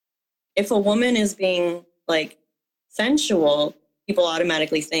if a woman is being like sensual, people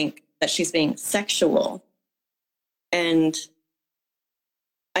automatically think that she's being sexual. And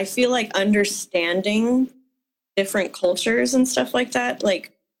I feel like understanding different cultures and stuff like that,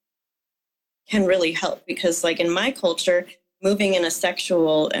 like, can really help, because like in my culture, moving in a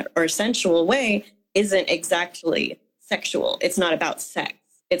sexual or sensual way isn't exactly sexual. It's not about sex.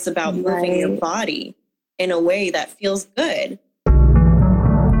 It's about moving your body in a way that feels good.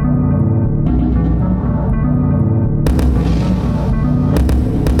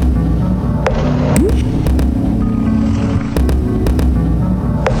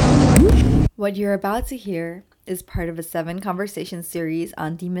 What you're about to hear is part of a 7-conversation series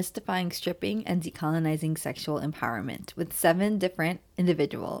on demystifying stripping and decolonizing sexual empowerment with 7 different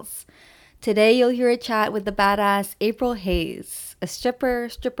individuals. Today, you'll hear a chat with the badass April Hayes, a stripper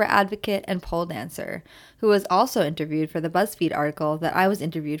advocate, and pole dancer, who was also interviewed for the BuzzFeed article that I was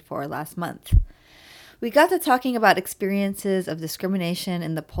interviewed for last month. We got to talking about experiences of discrimination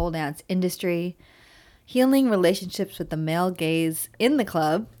in the pole dance industry, healing relationships with the male gaze in the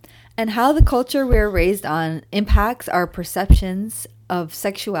club, and how the culture we're raised on impacts our perceptions of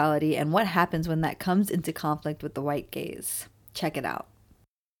sexuality and what happens when that comes into conflict with the white gaze. Check it out.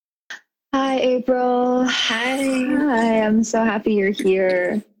 Hi, April. Hi. I'm so happy you're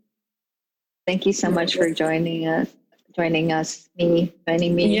here. Thank you so much for joining me,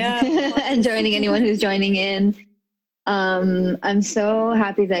 Yeah. and joining anyone who's joining in. I'm so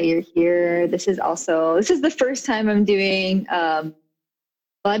happy that you're here. This is the first time I'm doing,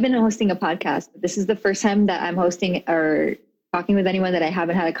 well, I've been hosting a podcast, but this is the first time that I'm hosting or talking with anyone that I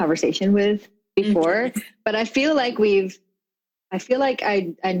haven't had a conversation with before. Mm-hmm. But I feel like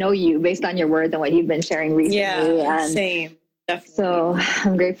I know you based on your words and what you've been sharing recently. Yeah, and same. Definitely. So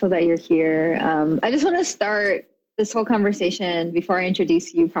I'm grateful that you're here. I just want to start this whole conversation before I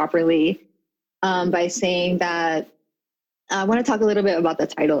introduce you properly by saying that I want to talk a little bit about the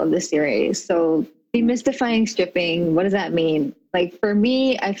title of this series. So demystifying stripping, what does that mean? Like for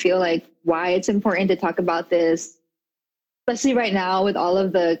me, I feel like why it's important to talk about this, especially right now with all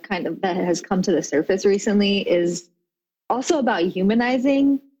of the kind of that has come to the surface recently, is also about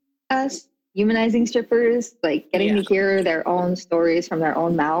humanizing us, humanizing strippers, like getting to hear their own stories from their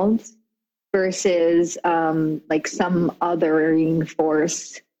own mouths versus like some othering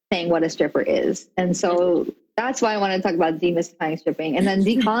force saying what a stripper is. And so that's why I want to talk about demystifying stripping. And then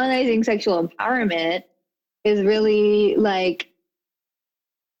decolonizing sexual empowerment is really like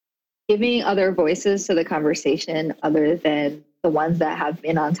giving other voices to the conversation other than the ones that have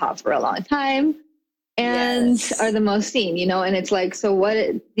been on top for a long time and are the most seen, you know? And it's like, so what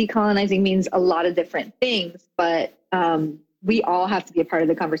decolonizing means a lot of different things, but we all have to be a part of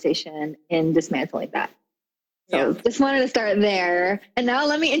the conversation in dismantling that. So just wanted to start there. And now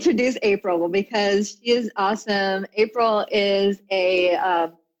let me introduce April because she is awesome. April is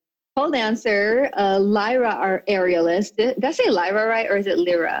a pole dancer, a lyra aerialist. Did I say lyra right, or is it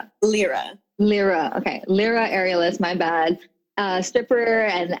lyra? Lyra. Lyra. Okay. Lyra aerialist, my bad. Stripper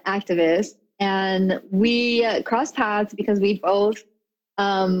and activist. And we crossed paths because we both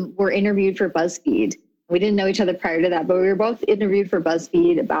were interviewed for BuzzFeed. We didn't know each other prior to that, but we were both interviewed for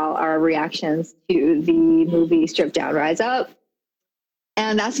BuzzFeed about our reactions to the movie Strip Down, Rise Up.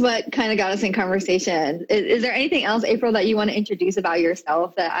 And that's what kind of got us in conversation. Is there anything else, April, that you want to introduce about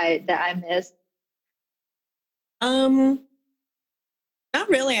yourself that I missed? Not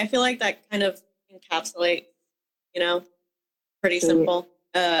really. I feel like that kind of encapsulates, pretty simple.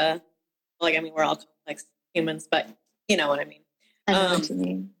 Like, I mean, we're all complex humans, but you know what I mean. I know what you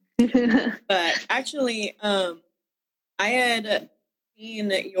mean. But actually, I had seen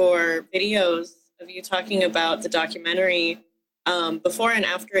your videos of you talking about the documentary before and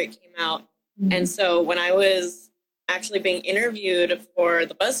after it came out. Mm-hmm. And so when I was actually being interviewed for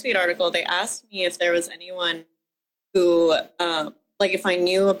the BuzzFeed article, they asked me if there was anyone who, like if I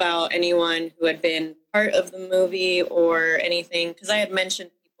knew about anyone who had been part of the movie or anything, because I had mentioned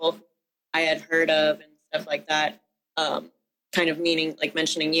people I had heard of and stuff like that. Kind of meaning like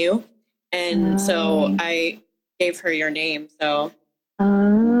mentioning you. And so I gave her your name. So.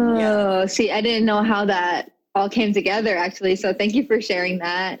 See, I didn't know how that all came together actually. So thank you for sharing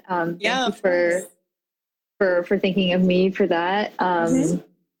that. Thank you for thinking of me for that.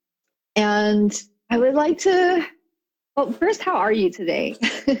 And I would like to, well, first, how are you today?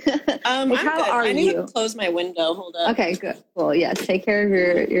 I'm good. I need to close my window. Hold up. Okay, good. Well, yeah, take care of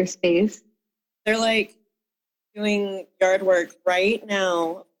your space. They're like doing yard work right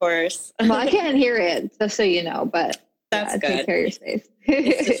now, of course. Well, I can't hear it, just so you know, but that's good. Take care of your space.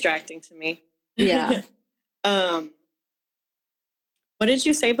 It's distracting to me. Yeah. But What did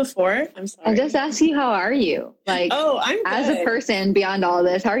you say before? I'm sorry. I just asked you, how are you? Like, oh, I'm good. As a person beyond all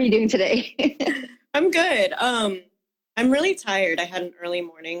this, how are you doing today? I'm good. I'm really tired. I had an early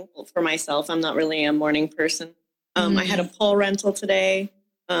morning for myself. I'm not really a morning person. I had a pole rental today,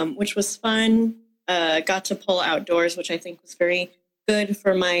 which was fun. Got to pull outdoors, which I think was very good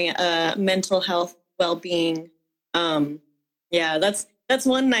for my mental health well-being. Yeah, that's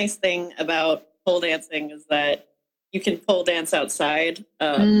one nice thing about pole dancing is that you can pole dance outside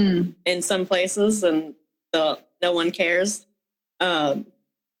in some places, and no one cares.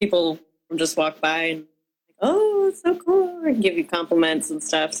 People just walk by and like, oh, it's so cool, and give you compliments and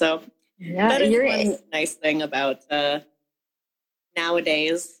stuff. So that is one nice thing about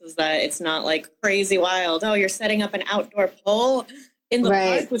nowadays is that it's not like crazy wild. Oh, you're setting up an outdoor pole in the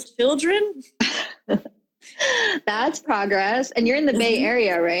park with children. That's progress. And you're in the Bay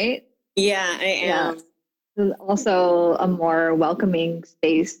Area, right? Yeah, I am. Yeah. Also a more welcoming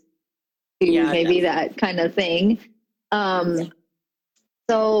space to maybe that kind of thing.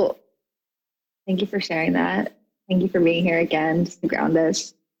 So thank you for sharing that. Thank you for being here again, just to ground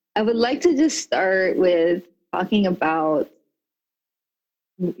us. I would like to just start with talking about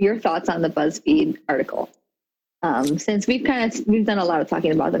your thoughts on the BuzzFeed article. Since we've done a lot of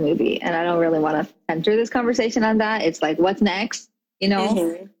talking about the movie, and I don't really want to center this conversation on that. It's like, what's next,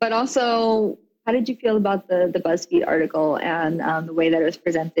 But also, how did you feel about the BuzzFeed article and the way that it was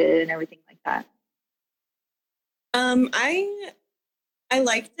presented and everything like that? I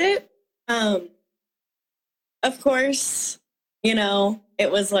liked it. Of course,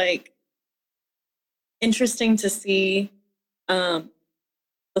 it was like interesting to see the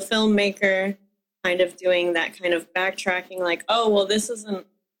filmmaker kind of doing that kind of backtracking, like, oh, well, this isn't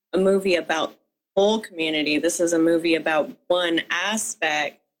a movie about the whole community. This is a movie about one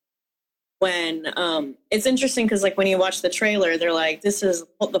aspect. When it's interesting because, like, when you watch the trailer, they're like, this is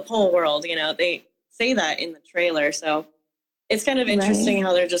the pole world. They say that in the trailer. So it's kind of interesting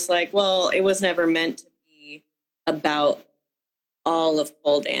how they're just like, well, it was never meant to be about all of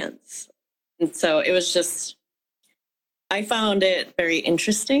pole dance. And so it was just, I found it very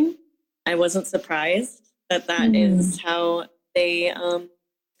interesting. I wasn't surprised that is how they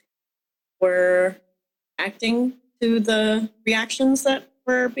were acting to the reactions that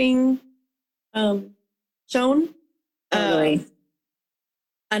were being shown. Totally.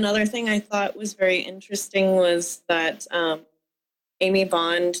 Another thing I thought was very interesting was that Amy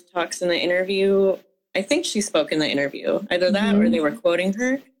Bond talks in the interview. I think she spoke in the interview, either that or they were quoting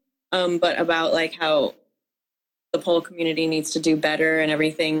her, but about like how the pole community needs to do better and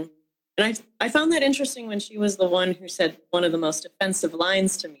everything. And I found that interesting when she was the one who said one of the most offensive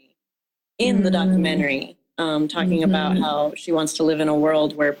lines to me in the documentary, talking about how she wants to live in a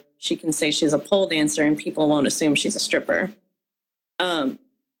world where she can say she's a pole dancer and people won't assume she's a stripper. So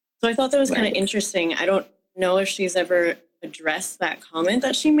I thought that was kind of interesting. I don't know if she's ever addressed that comment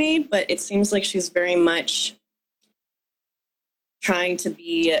that she made, but it seems like she's very much trying to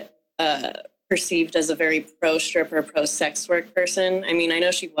be perceived as a very pro-stripper, pro-sex work person. I mean, I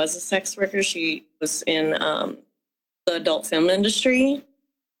know she was a sex worker. She was in the adult film industry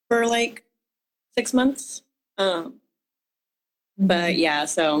for like 6 months. But yeah,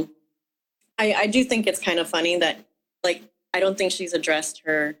 so I do think it's kind of funny that, like, I don't think she's addressed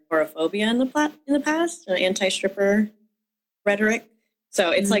her homophobia in the past, anti-stripper rhetoric.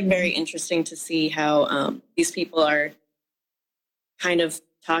 So it's like very interesting to see how these people are kind of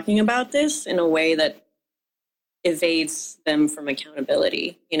talking about this in a way that evades them from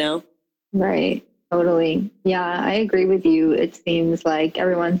accountability, Right. Totally. Yeah, I agree with you. It seems like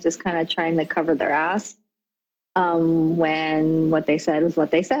everyone's just kind of trying to cover their ass when what they said was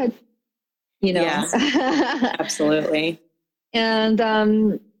what they said, Yeah, absolutely. And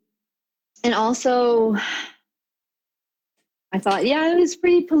also I thought, it was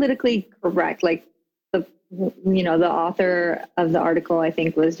pretty politically correct. Like the author of the article, I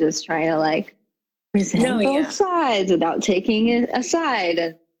think, was just trying to like present both sides without taking it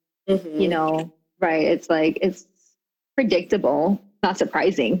aside. And, right. It's like, it's predictable, not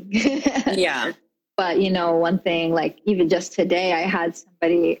surprising. Yeah. But, one thing, like even just today, I had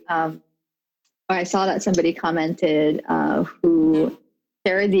somebody, I saw that somebody commented who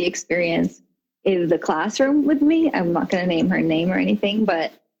shared the experience in the classroom with me. I'm not going to name her name or anything,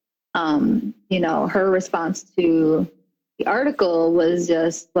 but, her response to the article was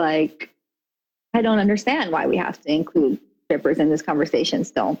just like, I don't understand why we have to include strippers in this conversation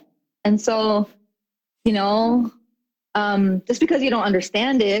still. And so, just because you don't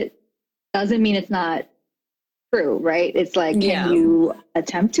understand it doesn't mean it's not true, right? It's like, can you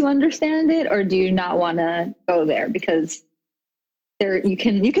attempt to understand it, or do you not want to go there? Because there you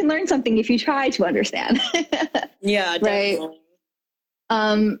can learn something if you try to understand. Yeah, Right. definitely.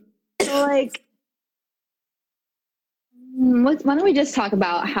 So like, why don't we just talk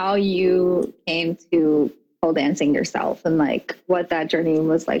about how you came to pole dancing yourself and like what that journey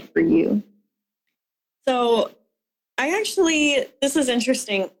was like for you? So this is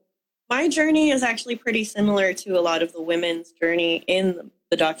interesting. My journey is actually pretty similar to a lot of the women's journey in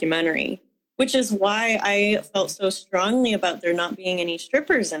the documentary, which is why I felt so strongly about there not being any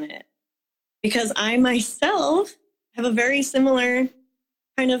strippers in it. Because I myself have a very similar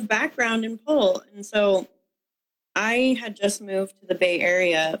kind of background in pole. And so I had just moved to the Bay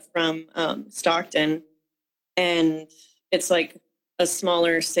Area from Stockton, and it's like a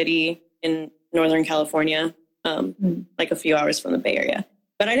smaller city in Northern California, like a few hours from the Bay Area.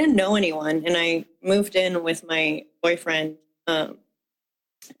 But I didn't know anyone, and I moved in with my boyfriend,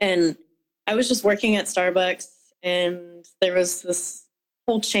 and I was just working at Starbucks, and there was this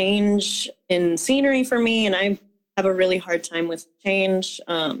whole change in scenery for me, and I have a really hard time with change.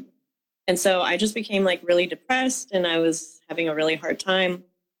 And so I just became like really depressed, and I was having a really hard time.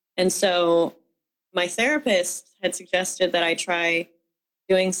 And so my therapist had suggested that I try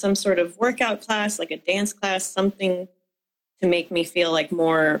doing some sort of workout class, like a dance class, something to make me feel like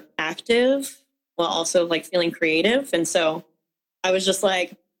more active while also like feeling creative. And so I was just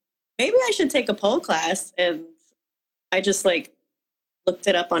like, maybe I should take a pole class. And I just like looked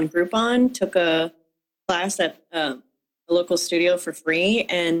it up on Groupon, took a class at a local studio for free.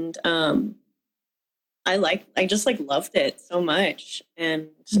 And I just like loved it so much. And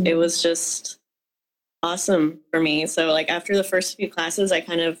it was just awesome for me. So like after the first few classes, I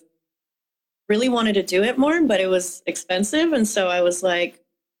kind of really wanted to do it more, but it was expensive. And so I was like,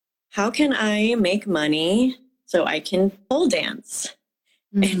 how can I make money so I can pole dance?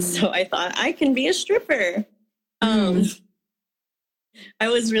 And so I thought I can be a stripper. I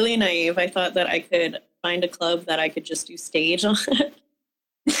was really naive. I thought that I could find a club that I could just do stage on.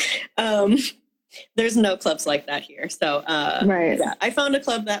 There's no clubs like that here. So Right. yeah, I found a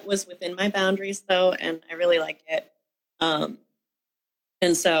club that was within my boundaries though, and I really liked it. And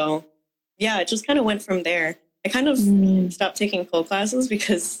so yeah, it just kind of went from there. I kind of stopped taking pole classes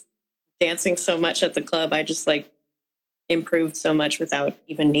because dancing so much at the club, I just like improved so much without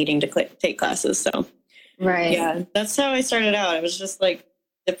even needing to take classes. So Right. yeah, that's how I started out. I was just like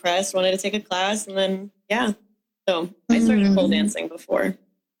depressed, wanted to take a class, and then yeah. So I started pole dancing before.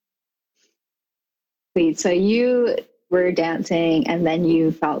 Sweet. So you were dancing and then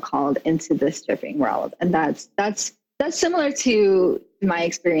you felt called into the stripping world. And that's similar to my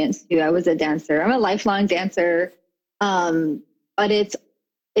experience too. I was a dancer. I'm a lifelong dancer. But it's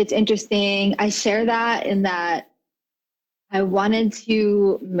interesting. I share that in that I wanted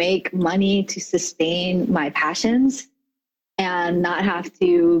to make money to sustain my passions and not have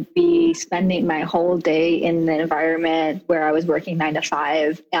to be spending my whole day in an environment where I was working 9 to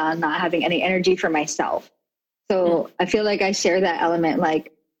 5 and not having any energy for myself. So I feel like I share that element,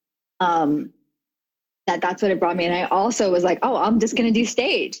 like that's what it brought me. And I also was like, oh, I'm just going to do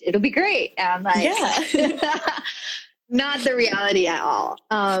stage. It'll be great. And like, yeah. Not the reality at all.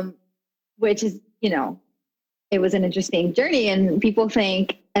 Which is, it was an interesting journey, and people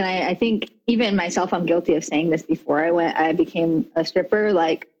think, and I think even myself, I'm guilty of saying this before I became a stripper,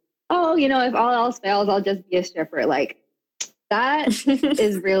 like, oh, if all else fails, I'll just be a stripper. Like that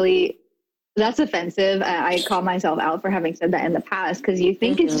is really, that's offensive. I call myself out for having said that in the past, because you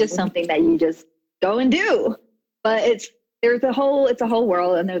think it's just something that you just go and do, but it's a whole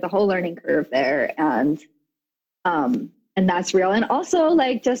world, and there's a whole learning curve there. And that's real. And also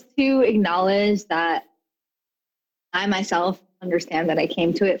like just to acknowledge that I myself understand that I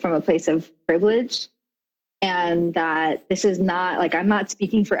came to it from a place of privilege, and that this is not like, I'm not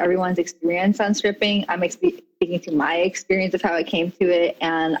speaking for everyone's experience on stripping. I'm speaking to my experience of how I came to it,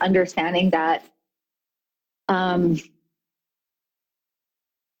 and understanding that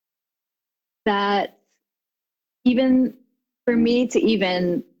that even for me to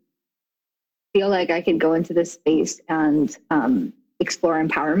even feel like I could go into this space and explore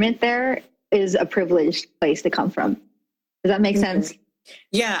empowerment there is a privileged place to come from. Does that make sense?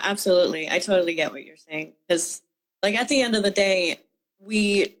 Yeah, absolutely. I totally get what you're saying. Because like at the end of the day,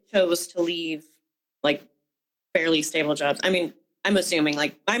 we chose to leave like fairly stable jobs. I mean, I'm assuming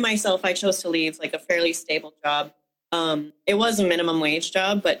like by myself, I chose to leave like a fairly stable job. It was a minimum wage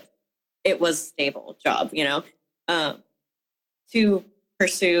job, but it was a stable job, to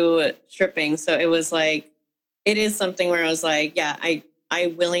pursue stripping. So it was like, it is something where I was like, yeah, I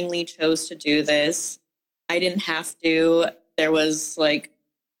willingly chose to do this. I didn't have to. There was like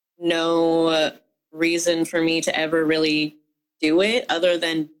no reason for me to ever really do it other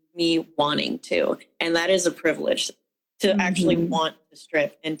than me wanting to. And that is a privilege to actually want to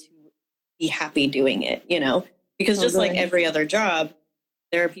strip and to be happy doing it, you know, because just like every other job,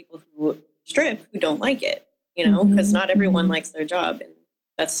 there are people who strip who don't like it, you know, because not everyone likes their job, and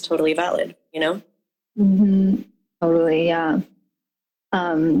that's totally valid, you know? Totally. Yeah.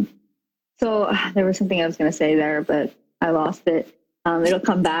 So there was something I was going to say there, but I lost it. It'll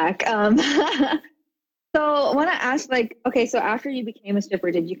come back. So I want to ask, like, okay, so after you became a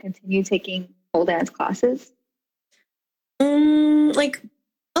stripper, did you continue taking pole dance classes? Like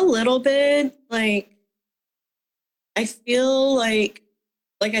a little bit. Like, I feel like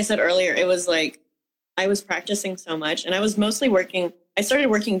I said earlier, it was like I was practicing so much, and I was mostly working. I started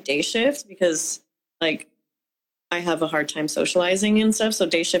working day shifts because like I have a hard time socializing and stuff. So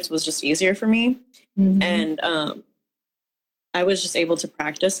day shifts was just easier for me. And I was just able to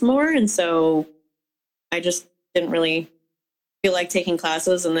practice more. And so I just didn't really feel like taking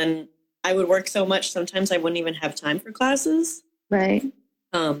classes. And then I would work so much, sometimes I wouldn't even have time for classes. Right.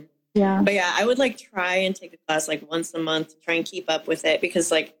 Yeah. But yeah, I would like try and take a class like once a month, try and keep up with it,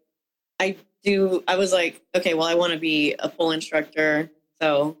 because like I was like, okay, well, I want to be a pole instructor.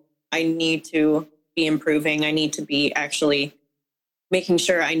 So I need to be improving. I need to be actually making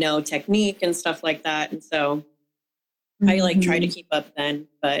sure I know technique and stuff like that. And so I like try to keep up then.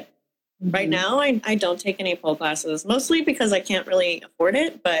 But right now I don't take any pole classes, mostly because I can't really afford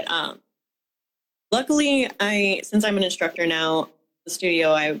it. But luckily, since I'm an instructor now, the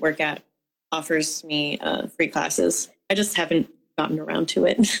studio I work at offers me free classes. I just haven't gotten around to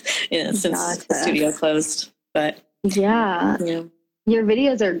it since the studio closed. But yeah. Your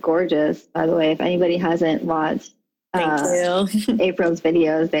videos are gorgeous, by the way. If anybody hasn't watched April's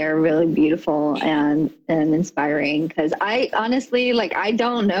videos, they're really beautiful and inspiring. Because I honestly, like, I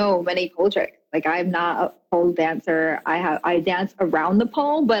don't know many pole tricks. Like, I'm not a pole dancer. I dance around the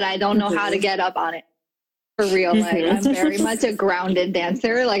pole, but I don't know how to get up on it for real. Like, I'm very much a grounded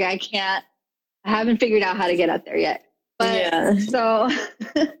dancer. Like, I haven't figured out how to get up there yet. But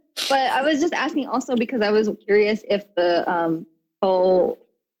but I was just asking also because I was curious if the whole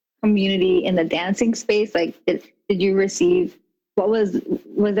community in the dancing space, like, did you receive, was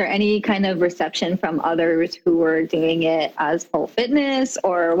there any kind of reception from others who were doing it as pole fitness,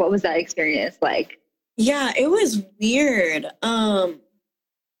 or what was that experience like? Yeah, it was weird.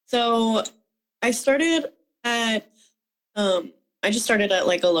 So I started at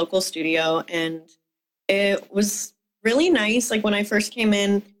like a local studio, and it was really nice. Like when I first came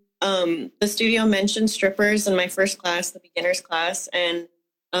in, the studio mentioned strippers in my first class, the beginner's class, and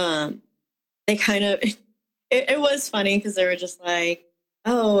they kind of, it was funny because they were just like,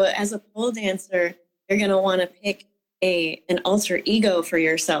 oh, as a pole dancer, you're going to want to pick an alter ego for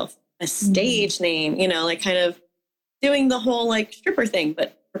yourself, a stage name, you know, like kind of doing the whole like stripper thing,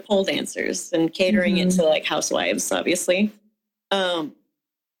 but for pole dancers, and catering it to like housewives, obviously. And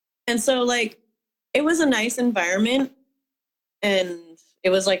so like, it was a nice environment, and it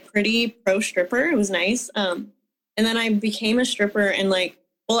was like pretty pro stripper. It was nice. And then I became a stripper, and like,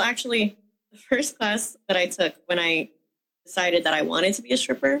 well, actually the first class that I took when I decided that I wanted to be a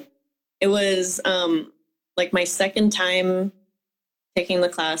stripper, it was like my second time taking the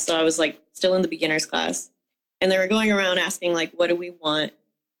class. So I was like still in the beginner's class, and they were going around asking like, what do we want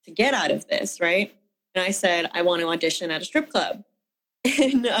to get out of this? Right. And I said, I want to audition at a strip club.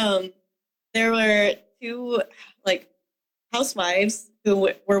 And there were two like housewives who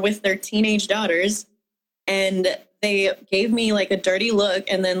were with their teenage daughters, and they gave me like a dirty look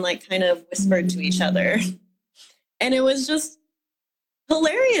and then like kind of whispered to each other. And it was just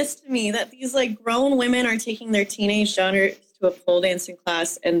hilarious to me that these like grown women are taking their teenage daughters to a pole dancing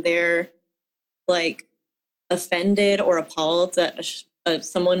class, and they're like offended or appalled that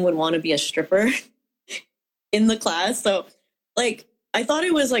someone would want to be a stripper in the class. So like, I thought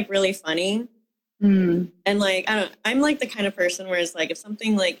it was like really funny. And like, I'm like the kind of person where it's like, if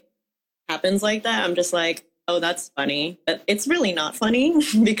something like happens like that, I'm just like, oh, that's funny. But it's really not funny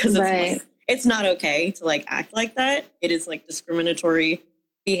because it's not okay to like act like that. It is like discriminatory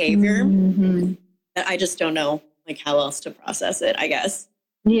behavior that I just don't know like how else to process it, I guess.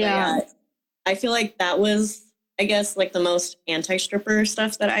 Yeah. I feel like that was, I guess, like the most anti-stripper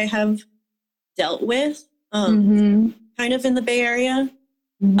stuff that I have dealt with kind of in the Bay Area.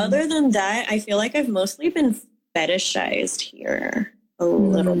 Other than that, I feel like I've mostly been fetishized here a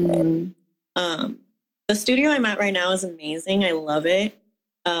little bit. The studio I'm at right now is amazing. I love it.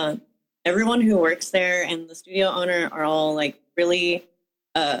 Everyone who works there and the studio owner are all like really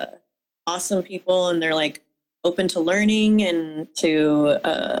awesome people, and they're like open to learning and to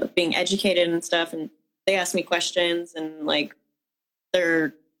being educated and stuff. And they ask me questions, and like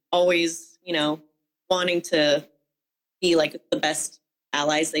they're always, wanting to be like the best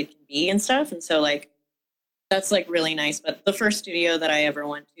allies they can be and stuff. And so like, that's like really nice. But the first studio that I ever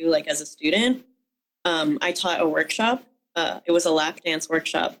went to, like as a student, I taught a workshop. It was a lap dance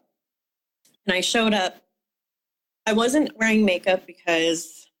workshop. And I showed up. I wasn't wearing makeup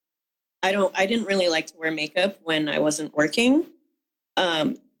because I didn't really like to wear makeup when I wasn't working.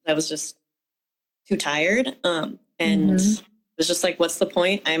 I was just too tired. And it was just like, what's the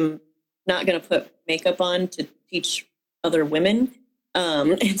point? I'm not going to put makeup on to teach other women.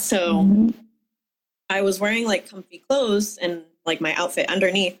 And so I was wearing like comfy clothes and like my outfit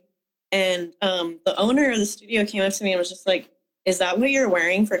underneath. And the owner of the studio came up to me and was just like, is that what you're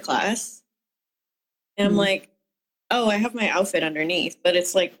wearing for class? And I'm like, oh, I have my outfit underneath, but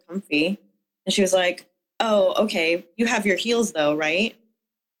it's like comfy. And she was like, oh, okay. You have your heels though, right?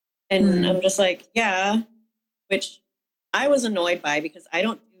 And I'm just like, yeah, which I was annoyed by because I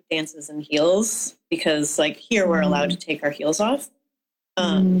don't do dances in heels because like here we're allowed to take our heels off.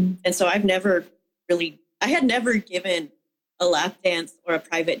 And so I had never given a lap dance or a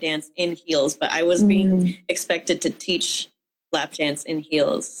private dance in heels, but I was being expected to teach lap dance in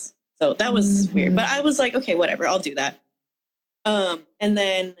heels. So that was weird, but I was like, okay, whatever, I'll do that. And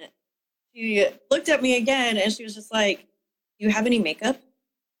then she looked at me again and she was just like, do you have any makeup?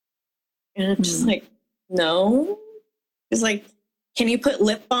 And I'm just like, no. She's like, can you put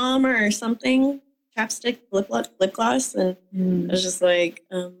lip balm or something? Chapstick, lip gloss? And I was just like,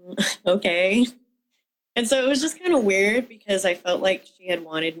 okay. And so it was just kind of weird because I felt like she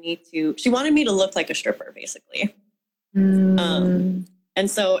wanted me to look like a stripper, basically. And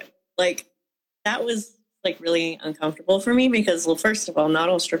so like, that was like really uncomfortable for me because, well, first of all, not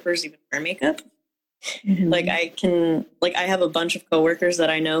all strippers even wear makeup. Like I have a bunch of coworkers that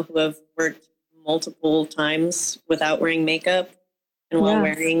I know who have worked multiple times without wearing makeup and while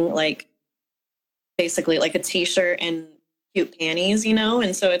wearing like basically like a t-shirt and cute panties,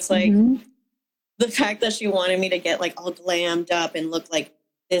 and so it's like the fact that she wanted me to get like all glammed up and look like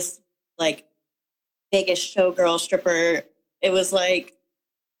this like Vegas showgirl stripper, it was like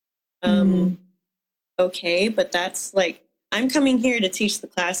okay, but that's like, I'm coming here to teach the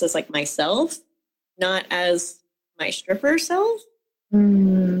class as like myself, not as my stripper self. I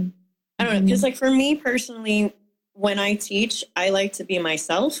don't know, because like for me personally, when I teach, I like to be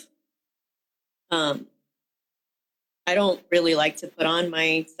myself. I don't really like to put on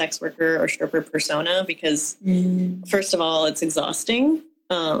my sex worker or stripper persona because first of all, it's exhausting.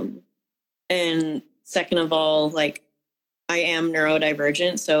 And second of all, like I am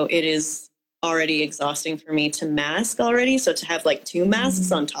neurodivergent, so it is already exhausting for me to mask already. So to have like 2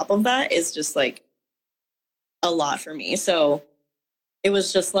 masks on top of that is just like a lot for me. So it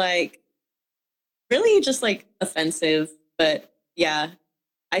was just like really just like offensive. But yeah,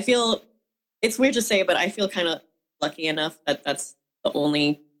 I feel it's weird to say, but I feel kind of lucky enough that that's the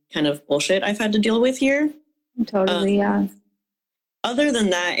only kind of bullshit I've had to deal with here. Totally, yeah. Other than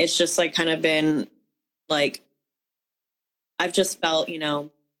that, it's just like kind of been like, I've just felt,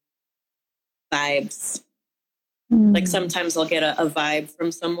 vibes. Like sometimes I'll get a vibe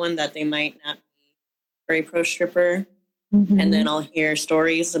from someone that they might not be very pro stripper. And then I'll hear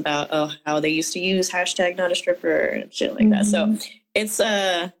stories about how they used to use hashtag not a stripper and shit like that. So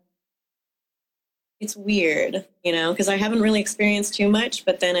it's weird, because I haven't really experienced too much,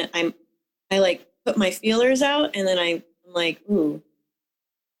 but then I like put my feelers out and then I'm like, ooh,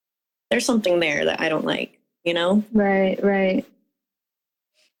 there's something there that I don't like, Right.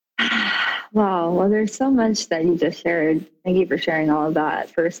 Wow. Well, there's so much that you just shared. Thank you for sharing all of that.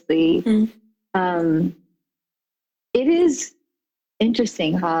 Firstly, it is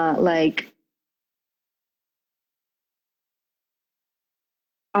interesting, huh? Like,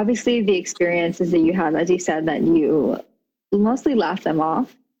 obviously the experiences that you had, as you said, that you mostly laughed them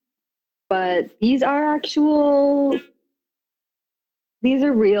off, but these are real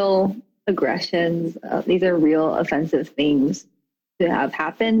aggressions. These are real offensive things to have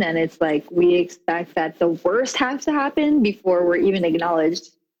happened. And it's like, we expect that the worst has to happen before we're even acknowledged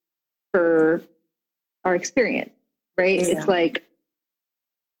for our experience, right? Yeah. It's like,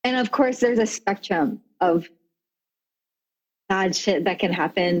 and of course there's a spectrum of bad shit that can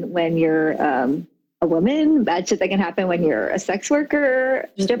happen when you're a woman, bad shit that can happen when you're a sex worker,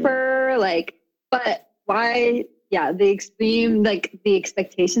 stripper, like, but why? Yeah, the extreme, like the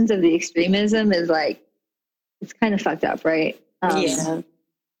expectations of the extremism is like, it's kind of fucked up, right? Yeah.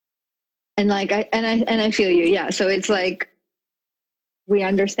 And like, I feel you. Yeah. So it's like, we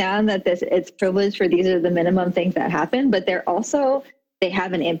understand that it's privileged for these are the minimum things that happen, but they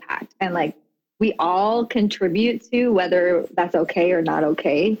have an impact. And like, we all contribute to, whether that's okay or not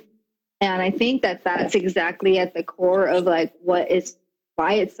okay. And I think that that's exactly at the core of like why it's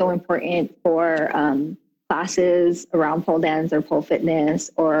so important for classes around pole dance or pole fitness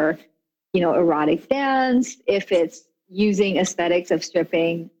or, erotic dance, if it's using aesthetics of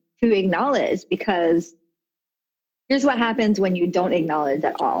stripping to acknowledge, because here's what happens when you don't acknowledge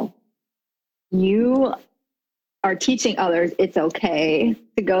at all. You are teaching others it's okay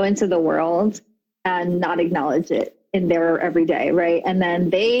to go into the world and not acknowledge it in their everyday, right? And then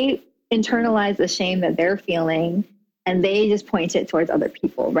they internalize the shame that they're feeling and they just point it towards other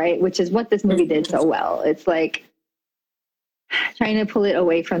people, right? Which is what this movie did so well. It's like trying to pull it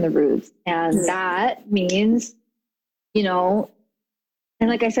away from the roots. And that means, and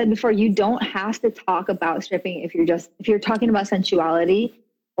like I said before, you don't have to talk about stripping if you're talking about sensuality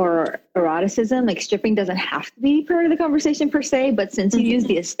or eroticism. Like stripping doesn't have to be part of the conversation per se, but since you use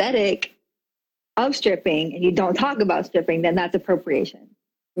the aesthetic of stripping and you don't talk about stripping, then that's appropriation.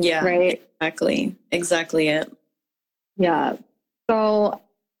 Yeah, right. Exactly it. Yeah. So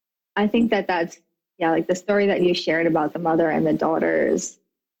I think that's like the story that you shared about the mother and the daughters.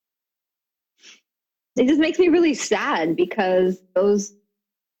 It just makes me really sad because those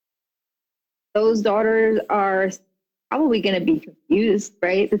daughters are probably going to be confused,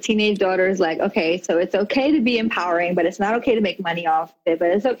 right? The teenage daughter is like, okay, so it's okay to be empowering, but it's not okay to make money off it, but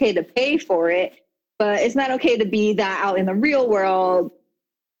it's okay to pay for it, but it's not okay to be that out in the real world.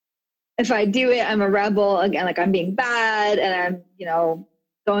 If I do it, I'm a rebel again, like I'm being bad and I'm,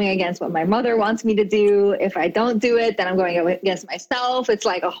 going against what my mother wants me to do. If I don't do it, then I'm going against myself. It's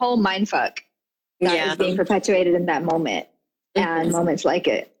like a whole mindfuck that is being perpetuated in that moment and moments like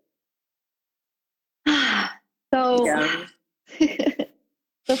it. So,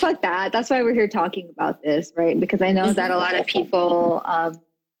 so fuck that. That's why we're here talking about this, right? Because I know that a lot of people, like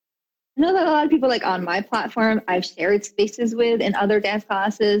on my platform, I've shared spaces with in other dance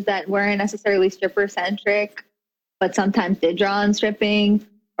classes that weren't necessarily stripper centric, but sometimes did draw on stripping,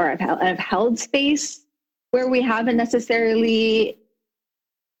 or I've held space where we haven't necessarily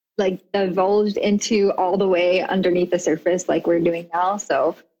like divulged into all the way underneath the surface like we're doing now.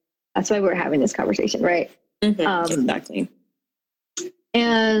 So that's why we're having this conversation, right? Exactly.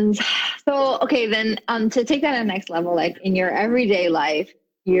 And so, okay, then to take that to the next level, like in your everyday life,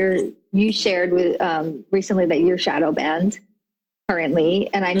 you shared with recently that you're shadow banned currently,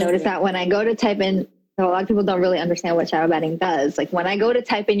 and I noticed that when I go to type in, so a lot of people don't really understand what shadow banning does. Like when I go to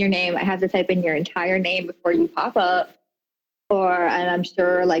type in your name, I have to type in your entire name before you pop up. And I'm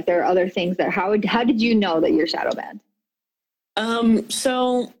sure like there are other things that, how did you know that you're shadow banned?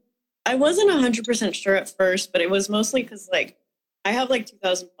 So I wasn't 100% sure at first, but it was mostly because like I have like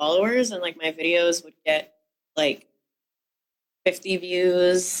 2,000 followers and like my videos would get like 50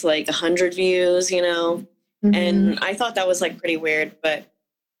 views, like 100 views, and I thought that was like pretty weird, but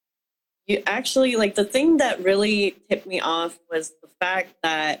you actually like the thing that really tipped me off was the fact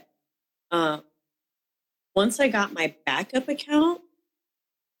that once I got my backup account,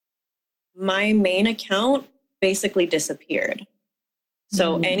 my main account basically disappeared.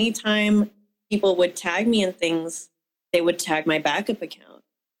 So anytime people would tag me in things, they would tag my backup account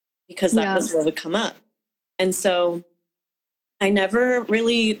because that was what would come up. And so I never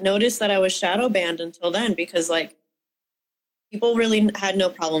really noticed that I was shadow banned until then, because like people really had no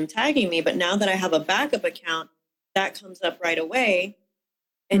problem tagging me. But now that I have a backup account, that comes up right away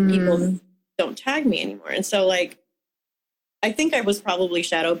and people don't tag me anymore. And so like, I think I was probably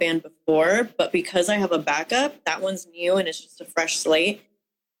shadow banned before, but because I have a backup, that one's new and it's just a fresh slate.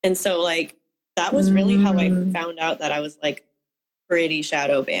 And so like, that was really how I found out that I was like pretty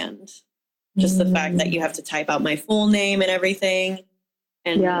shadow banned. Just the fact that you have to type out my full name and everything.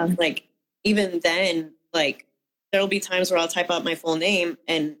 And like, even then, like there'll be times where I'll type out my full name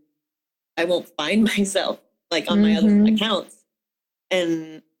and I won't find myself like on my other accounts.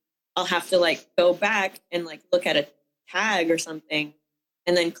 And I'll have to like go back and like look at a tag or something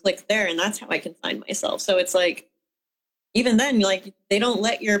and then click there. And that's how I can find myself. So it's like, even then, like they don't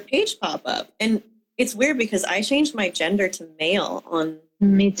let your page pop up. And it's weird because I changed my gender to male on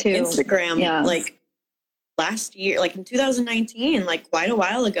Instagram like last year, like in 2019, like quite a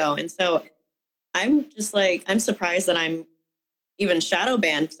while ago. And so I'm just like, I'm surprised that I'm even shadow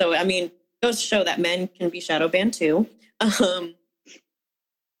banned. So, I mean, it goes to show that men can be shadow banned too.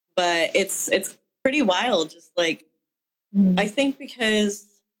 But it's pretty wild. Just like, I think because,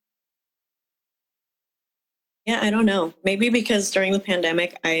 I don't know. Maybe because during the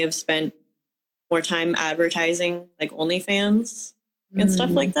pandemic, I have spent more time advertising like OnlyFans and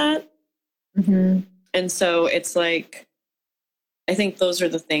stuff like that. And so it's like, I think those are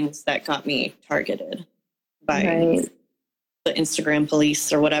the things that got me targeted by the Instagram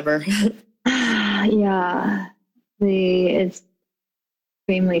police or whatever. Yeah, it's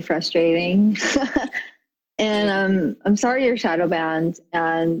extremely frustrating. And I'm sorry you're shadow banned,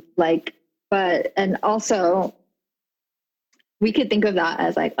 and and also we could think of that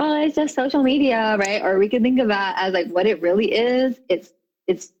as like, oh, it's just social media, right? Or we could think of that as like what it really is. It's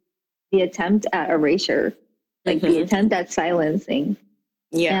the attempt at erasure, like the attempt at silencing.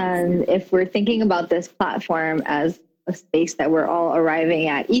 Yeah. And if we're thinking about this platform as a space that we're all arriving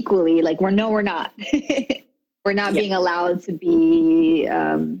at equally, like we're not. We're not being allowed to be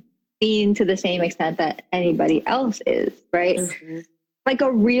seen to the same extent that anybody else is, right? Like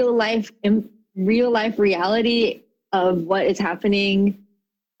a real life reality of what is happening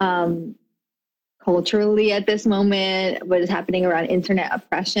culturally at this moment, what is happening around internet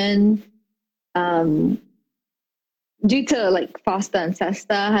oppression. Due to like FOSTA and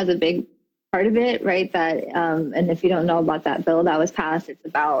SESTA has a big part of it, right? That and if you don't know about that bill that was passed, it's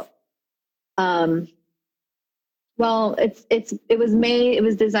about it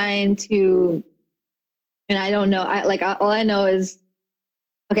was designed to, and I don't know, all I know is,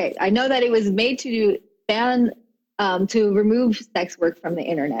 okay, I know that it was made to ban, to remove sex work from the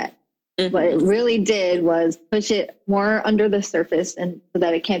internet. What it really did was push it more under the surface, and so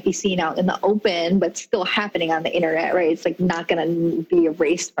that it can't be seen out in the open, but still happening on the internet, right? It's like not going to be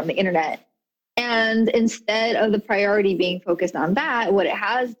erased from the internet. And instead of the priority being focused on that, what it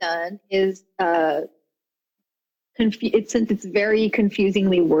has done is, since it's very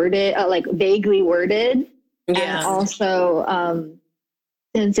confusingly worded, like vaguely worded, and also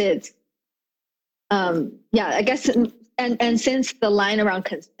since it's, I guess, and since the line around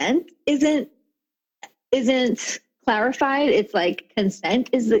consent isn't clarified, it's like consent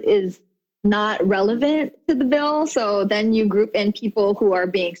is not relevant to the bill. So then you group in people who are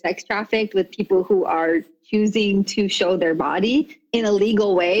being sex trafficked with people who are choosing to show their body in a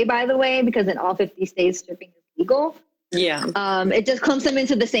legal way, by the way, because in all 50 states, stripping is legal. Yeah. It just clumps them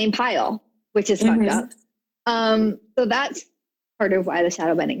into the same pile, which is fucked up. So that's part of why the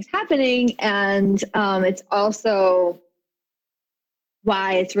shadow banning is happening. And it's also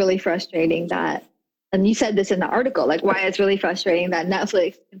why it's really frustrating that, and you said this in the article, like why it's really frustrating that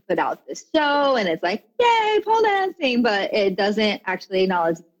Netflix can put out this show and it's like, yay, pole dancing, but it doesn't actually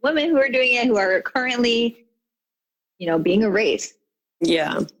acknowledge women who are doing it, who are currently, being erased.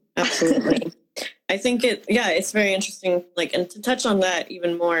 Yeah, absolutely. I think it's very interesting. Like, and to touch on that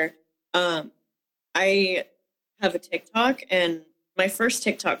even more, I have a TikTok, and my first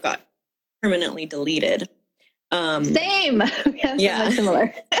TikTok got permanently deleted. Same. Yeah,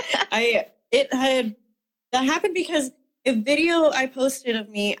 similar. That happened because a video I posted of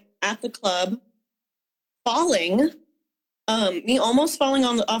me at the club falling, me almost falling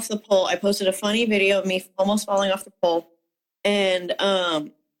off the pole. I posted a funny video of me almost falling off the pole, and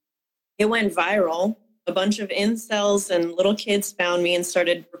it went viral. A bunch of incels and little kids found me and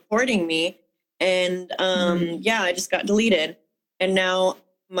started reporting me, and I just got deleted. And now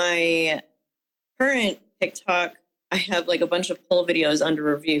my current TikTok, I have like a bunch of pole videos under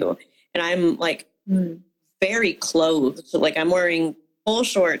review, and I'm like very clothed. So like I'm wearing pole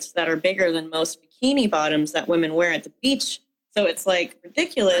shorts that are bigger than most bikini bottoms that women wear at the beach. So it's like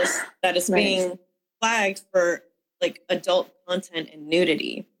ridiculous that it's being flagged for like adult content and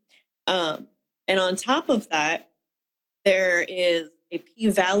nudity. And on top of that, there is a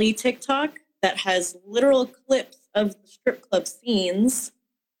P-Valley TikTok that has literal clips of the strip club scenes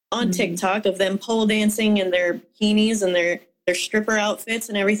on TikTok of them pole dancing in their bikinis and their stripper outfits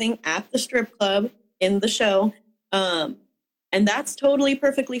and everything at the strip club in the show. And that's totally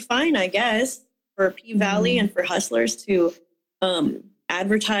perfectly fine, I guess, for P-Valley and for hustlers to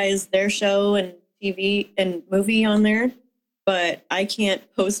advertise their show and TV and movie on there. But I can't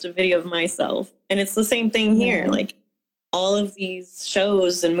post a video of myself. And it's the same thing here. Like all of these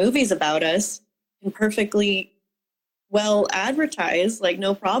shows and movies about us can perfectly well advertise, like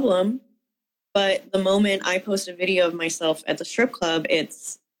no problem. But the moment I post a video of myself at the strip club,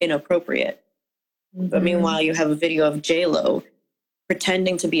 it's inappropriate. But meanwhile, you have a video of J-Lo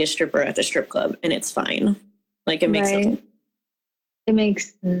pretending to be a stripper at the strip club, and it's fine. Like it makes it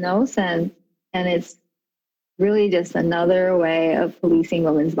makes no sense. And it's really just another way of policing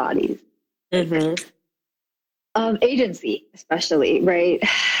women's bodies. Agency, especially, right?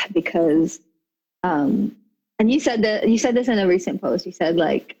 Because, and you said this in a recent post. You said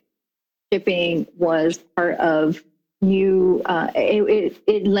like stripping was part of you.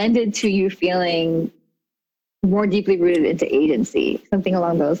 It lended to you feeling more deeply rooted into agency, something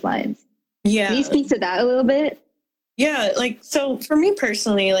along those lines. Yeah. Can you speak to that a little bit? Yeah, like, so for me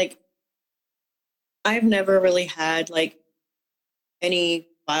personally, like, I've never really had like any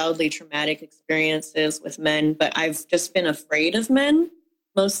wildly traumatic experiences with men, but I've just been afraid of men,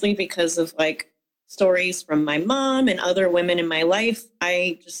 mostly because of like stories from my mom and other women in my life.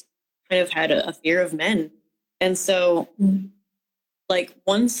 I just kind of had a fear of men. And so, like,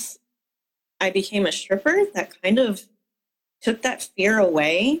 once I became a stripper, that kind of took that fear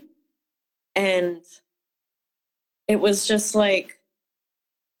away. And it was just like,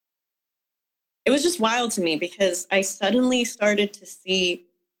 it was just wild to me because I suddenly started to see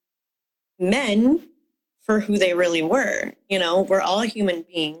men for who they really were. You know, we're all human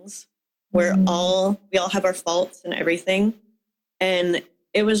beings. We all have our faults and everything. And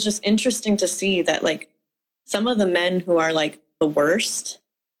it was just interesting to see that like some of the men who are like the worst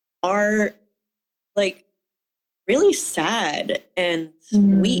are like really sad and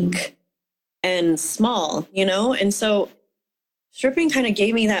weak and small, you know? And so stripping kind of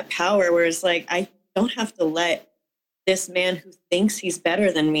gave me that power where it's like, I don't have to let this man who thinks he's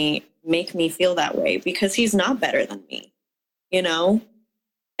better than me make me feel that way because he's not better than me, you know?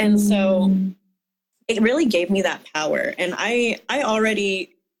 And so it really gave me that power. And I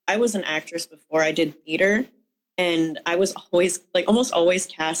was an actress before I did theater, and I was always like almost always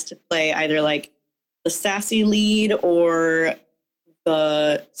cast to play either like the sassy lead or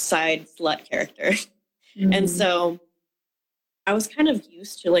the side slut character. And so I was kind of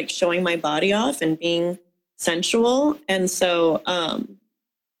used to like showing my body off and being sensual. And so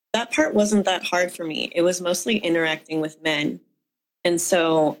that part wasn't that hard for me. It was mostly interacting with men. And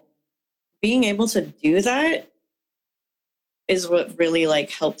so being able to do that is what really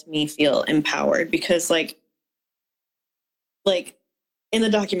like helped me feel empowered because like in the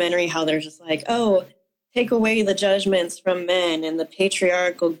documentary how they're just like, oh, take away the judgments from men and the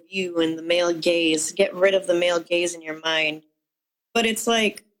patriarchal view and the male gaze, get rid of the male gaze in your mind. But it's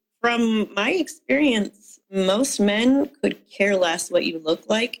like, from my experience, most men could care less what you look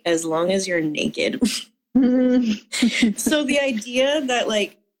like as long as you're naked. So the idea that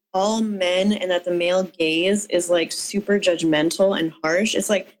like all men and that the male gaze is like super judgmental and harsh, it's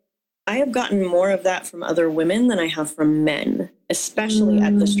like I have gotten more of that from other women than I have from men, especially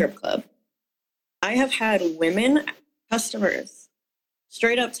at the strip club. I have had women customers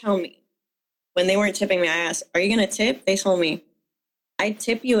straight up tell me when they weren't tipping me, I asked, are you going to tip? They told me, I'd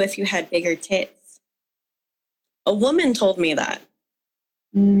tip you if you had bigger tits. A woman told me that.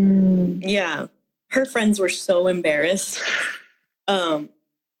 Yeah. Her friends were so embarrassed. But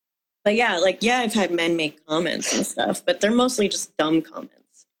yeah, I've had men make comments and stuff, but they're mostly just dumb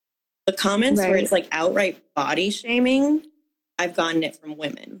comments. The comments where it's like outright body shaming, I've gotten it from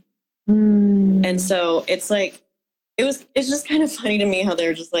women. And so it's like, it's just kind of funny to me how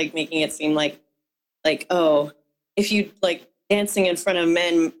they're just like making it seem like, oh, if you like dancing in front of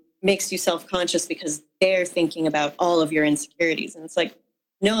men makes you self-conscious because they're thinking about all of your insecurities. And it's like,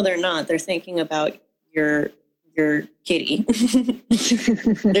 no, they're not. They're thinking about your kitty.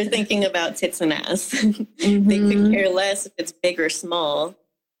 They're thinking about tits and ass. They could care less if it's big or small,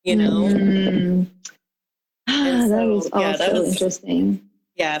 you know? That was also interesting.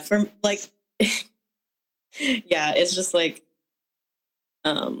 Yeah, for like, yeah, it's just like,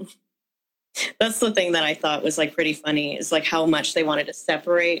 that's the thing that I thought was like pretty funny is like how much they wanted to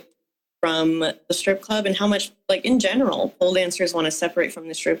separate from the strip club and how much like in general pole dancers want to separate from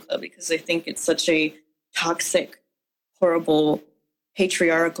the strip club because they think it's such a toxic, horrible,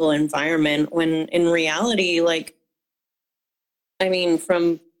 patriarchal environment when in reality, like, I mean,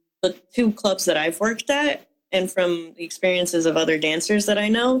 from the two clubs that I've worked at and from the experiences of other dancers that I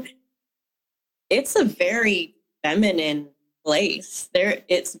know, it's a very feminine place.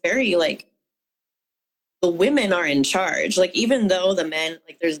 It's very like the women are in charge. Like even though the men,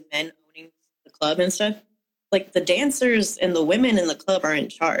 like there's men owning the club and stuff, like the dancers and the women in the club are in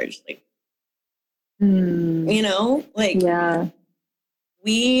charge. Like, you know, like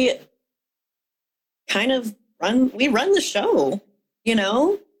we kind of run the show, you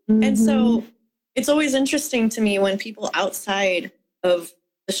know? And so it's always interesting to me when people outside of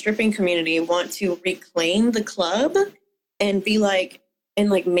the stripping community want to reclaim the club and be like, and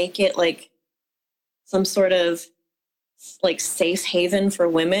like make it like some sort of like safe haven for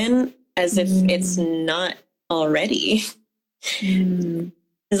women as if it's not already.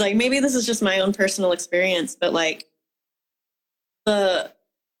 It's like, maybe this is just my own personal experience, but like the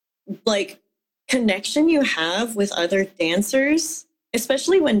like connection you have with other dancers,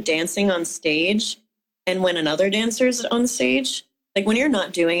 especially when dancing on stage and when another dancer's on stage, like when you're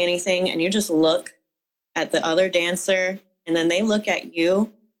not doing anything and you just look at the other dancer and then they look at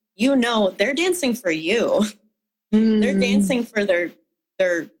you, you know, they're dancing for you. They're dancing for their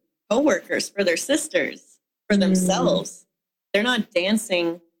coworkers, for their sisters, for themselves. They're not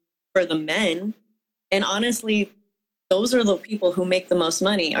dancing for the men. And honestly, those are the people who make the most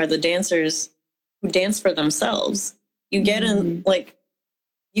money, are the dancers who dance for themselves. You get in, like,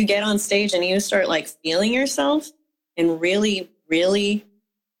 you get on stage and you start like feeling yourself and really, really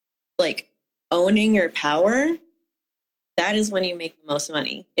like owning your power. That is when you make the most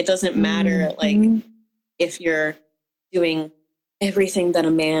money. It doesn't matter like if you're doing everything that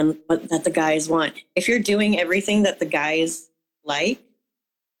that the guys want. If you're doing everything that the guys like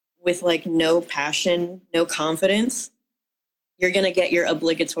with like no passion, no confidence, you're going to get your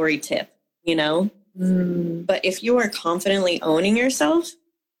obligatory tip, you know? But if you are confidently owning yourself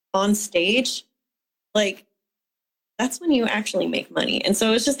on stage, like that's when you actually make money. And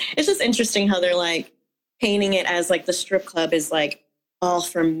so it's just interesting how they're like painting it as like the strip club is like all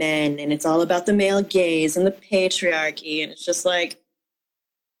for men and it's all about the male gaze and the patriarchy. And it's just like,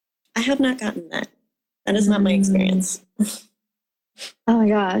 I have not gotten that. That is not my experience. Oh my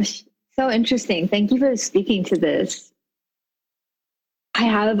gosh. So interesting. Thank you for speaking to this. I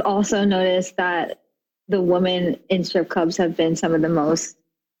have also noticed that the women in strip clubs have been some of the most,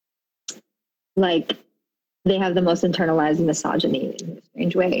 like, they have the most internalized misogyny in a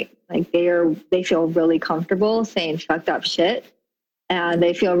strange way. Like they feel really comfortable saying fucked up shit, and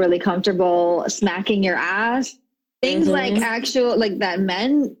they feel really comfortable smacking your ass. Things like actual, like that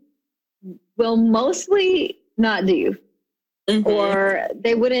men will mostly not do, or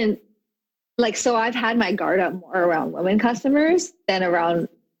they wouldn't like. So I've had my guard up more around women customers than around.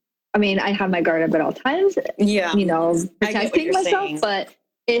 I mean, I have my guard up at all times. Yeah, you know, protecting myself, saying. But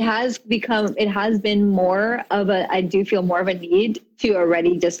it has been more of a, I do feel more of a need to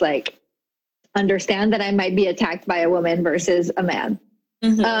already just like understand that I might be attacked by a woman versus a man.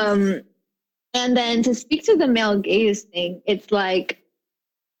 And then to speak to the male gaze thing, it's like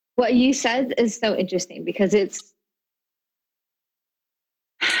what you said is so interesting because it's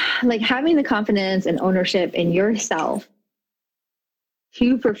like having the confidence and ownership in yourself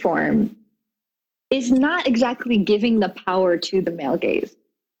to perform is not exactly giving the power to the male gaze.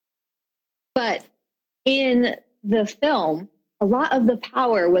 But in the film, a lot of the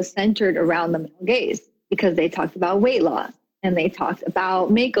power was centered around the male gaze because they talked about weight loss and they talked about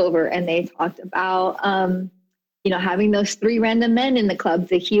makeover and they talked about, having those 3 random men in the club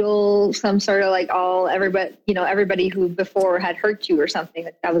to heal some sort of like everybody who before had hurt you or something.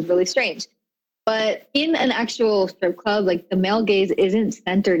 That was really strange. But in an actual strip club, like the male gaze isn't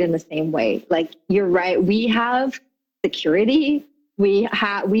centered in the same way. Like you're right. We have security. We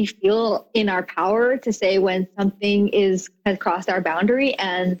feel in our power to say when something has crossed our boundary,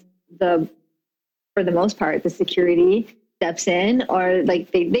 and for the most part, the security steps in, or like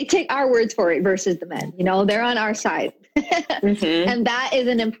they take our words for it versus the men. You know, they're on our side, and that is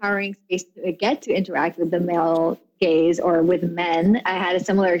an empowering space to get to interact with the male gaze or with men. I had a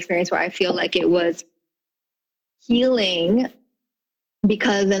similar experience where I feel like it was healing.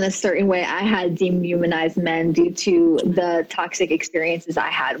 Because in a certain way, I had dehumanized men due to the toxic experiences I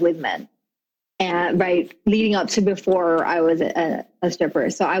had with men, and leading up to before I was a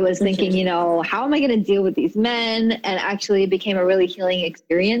stripper. So I was thinking, how am I going to deal with these men? And actually, it became a really healing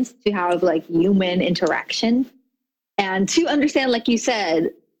experience to have like human interaction and to understand, like you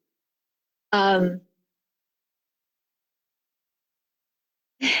said,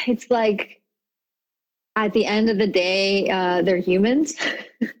 it's like, at the end of the day, they're humans,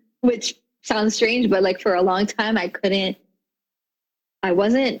 which sounds strange, but like for a long time, I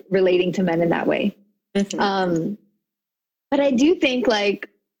wasn't relating to men in that way. But I do think like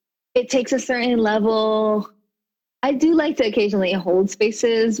it takes a certain level. I do like to occasionally hold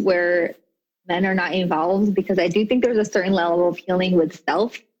spaces where men are not involved, because I do think there's a certain level of healing with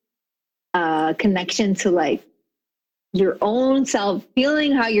self, connection to like your own self,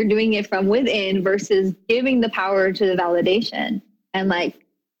 feeling how you're doing it from within versus giving the power to the validation. And like,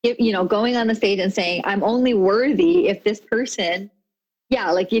 going on the stage and saying, I'm only worthy if this person,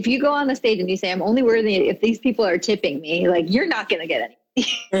 like if you go on the stage and you say, I'm only worthy if these people are tipping me, like you're not going to get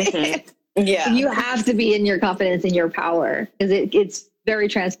anything. Yeah. You have to be in your confidence and your power, because it's very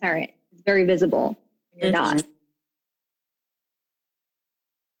transparent. It's very visible. You're not.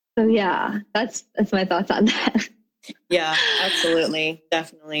 So yeah, that's my thoughts on that. Yeah, absolutely.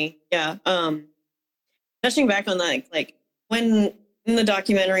 Definitely. Yeah. Touching back on that, like when in the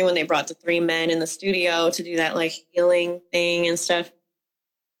documentary, when they brought the 3 men in the studio to do that like healing thing and stuff,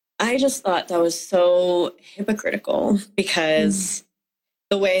 I just thought that was so hypocritical, because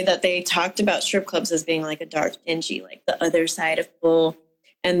the way that they talked about strip clubs as being like a dark, dingy, like the other side of people,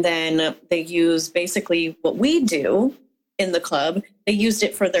 And then they use basically what we do in the club, they used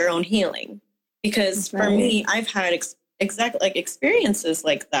it for their own healing. Because for me, I've had experiences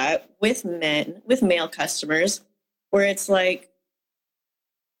like that with male customers, where it's like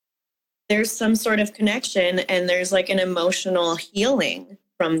there's some sort of connection and there's like an emotional healing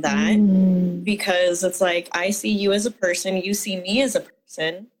from that, because it's like, I see you as a person, you see me as a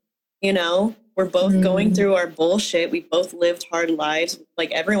person, you know, we're both going through our bullshit. We both lived hard lives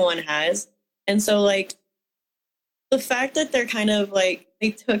like everyone has. And so like the fact that they're kind of like,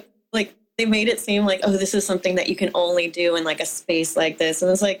 they made it seem like, oh, this is something that you can only do in like a space like this.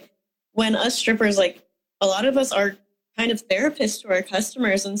 And it's like, when us strippers, like a lot of us are kind of therapists to our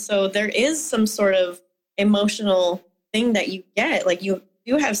customers. And so there is some sort of emotional thing that you get. Like you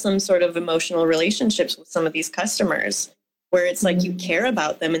have some sort of emotional relationships with some of these customers where it's like you care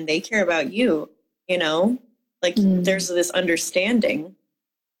about them and they care about you, you know, like there's this understanding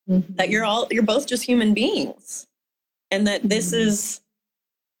that you're both just human beings, and that this is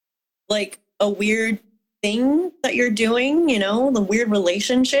like a weird thing that you're doing, you know, the weird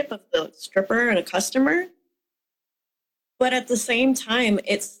relationship of the stripper and a customer. But at the same time,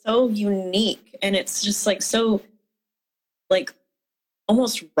 it's so unique, and it's just like so like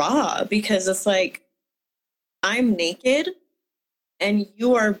almost raw, because it's like I'm naked and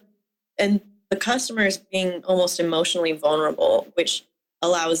and the customer is being almost emotionally vulnerable, which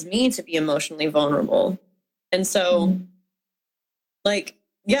allows me to be emotionally vulnerable. And so like,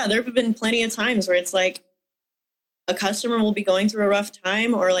 yeah, there have been plenty of times where it's like a customer will be going through a rough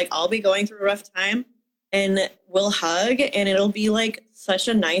time, or like I'll be going through a rough time, and we'll hug and it'll be like such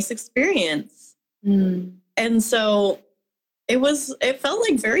a nice experience. And so it felt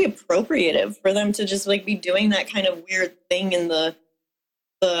like very appropriative for them to just like be doing that kind of weird thing in the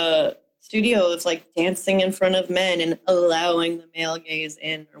studio. It's like dancing in front of men and allowing the male gaze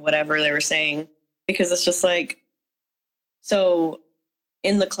in, or whatever they were saying, because it's just like, so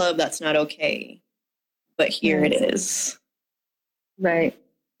in the club, that's not okay, but here it is. Right.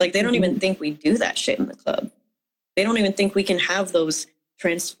 Like they don't even think we do that shit in the club. They don't even think we can have those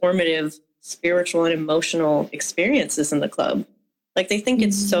transformative spiritual and emotional experiences in the club. Like they think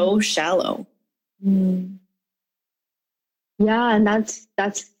it's so shallow. Yeah, and that's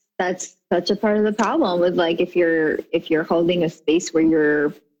such a part of the problem with like if you're holding a space where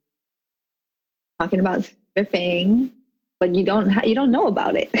you're talking about stripping, but you don't know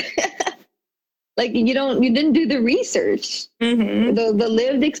about it. Like you didn't do the research, the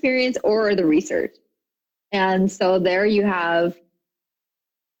lived experience or the research. And so there you have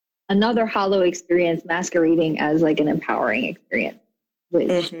another hollow experience masquerading as like an empowering experience,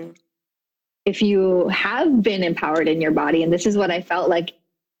 which if you have been empowered in your body, and this is what I felt like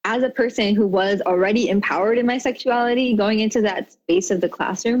as a person who was already empowered in my sexuality, going into that space of the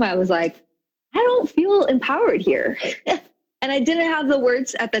classroom, I was like, I don't feel empowered here. And I didn't have the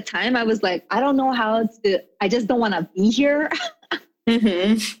words at the time. I was like, I don't know I just don't want to be here.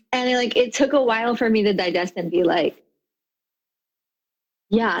 And it took a while for me to digest and be like,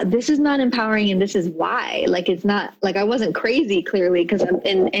 yeah, this is not empowering, and this is why. Like, it's not like I wasn't crazy, clearly, because I'm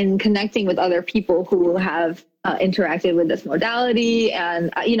in connecting with other people who have interacted with this modality.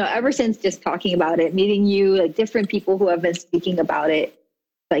 And, ever since just talking about it, meeting you, like different people who have been speaking about it,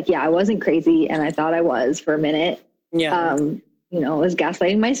 like, yeah, I wasn't crazy. And I thought I was for a minute. Yeah. I was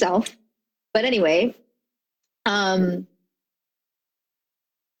gaslighting myself. But anyway,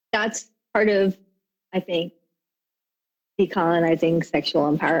 that's part of, I think, decolonizing sexual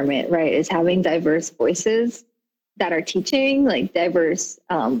empowerment, right? Is having diverse voices that are teaching, like diverse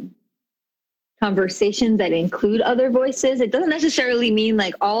conversations that include other voices. It doesn't necessarily mean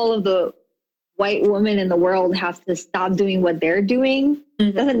like all of the white women in the world have to stop doing what they're doing.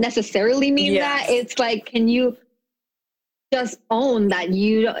 Doesn't necessarily mean that. It's like, can you just own that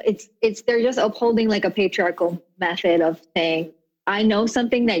they're just upholding like a patriarchal method of saying, I know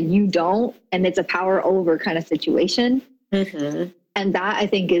something that you don't, and it's a power over kind of situation. And that I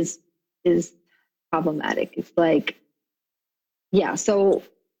think is problematic. It's like, yeah. So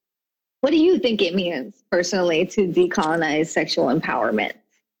what do you think it means personally to decolonize sexual empowerment?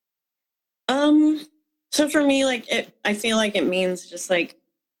 So for me, I feel like it means just like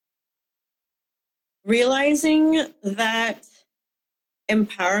realizing that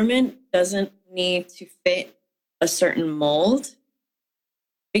empowerment doesn't need to fit a certain mold.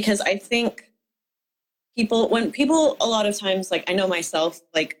 Because I think when people a lot of times, like I know myself,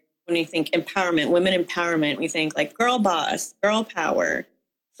 like when you think empowerment, women empowerment, we think like girl boss, girl power,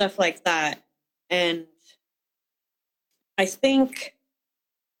 stuff like that. And I think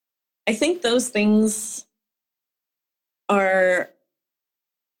those things are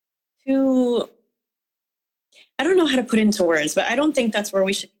to, I don't know how to put it into words, but I don't think that's where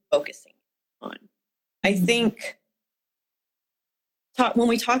we should be focusing on. I think when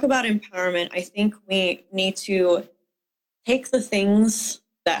we talk about empowerment, I think we need to take the things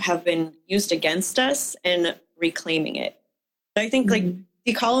that have been used against us and reclaiming it. I think like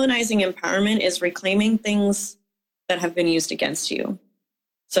decolonizing empowerment is reclaiming things that have been used against you.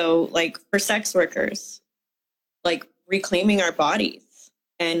 So like for sex workers, like reclaiming our bodies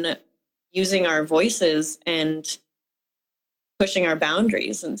and using our voices and pushing our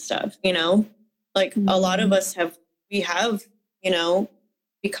boundaries and stuff, you know, like a lot of us have, you know,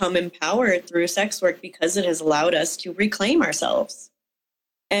 become empowered through sex work because it has allowed us to reclaim ourselves.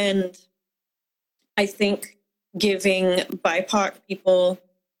 And I think giving BIPOC people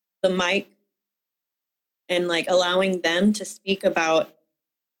the mic and like allowing them to speak about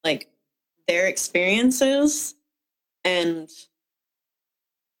like their experiences and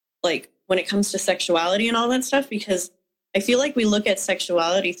like when it comes to sexuality and all that stuff, because I feel like we look at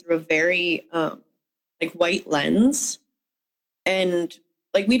sexuality through a very like white lens, and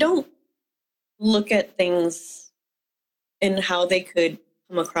like we don't look at things in how they could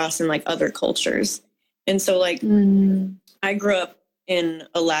come across in like other cultures. And so like I grew up in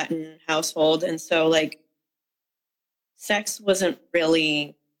a Latin household, and so like sex wasn't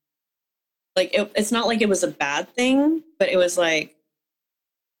really like it's not like it was a bad thing, but it was like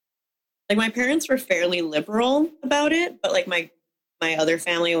my parents were fairly liberal about it, but like my other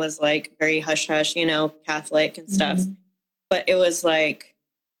family was like very hush hush, you know, Catholic and stuff. But it was like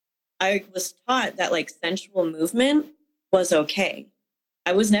I was taught that like sensual movement was okay.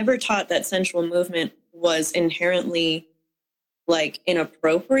 I was never taught that sensual movement was inherently like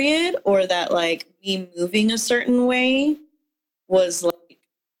inappropriate, or that like me moving a certain way was like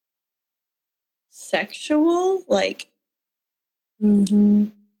sexual. Like,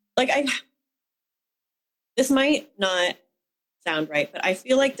 like this might not sound right, but I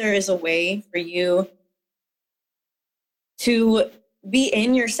feel like there is a way for you to be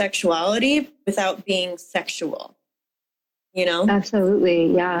in your sexuality without being sexual, you know?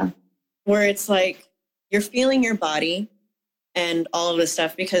 Absolutely, yeah. Where it's like you're feeling your body and all of this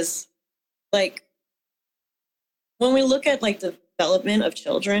stuff, because like when we look at like the development of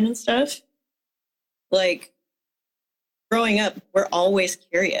children and stuff, like growing up, we're always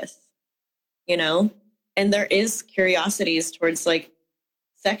curious, you know? And there is curiosities towards like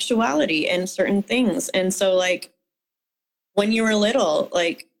sexuality and certain things. And so like when you were little,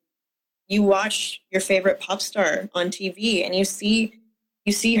 like you watch your favorite pop star on TV and you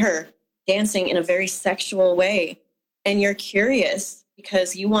see her dancing in a very sexual way, and you're curious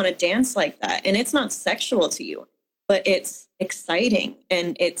because you want to dance like that. And it's not sexual to you, but it's exciting,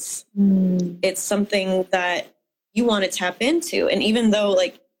 and it's something that you want to tap into. And even though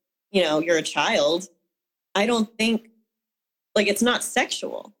like, you know, you're a child, I don't think like it's not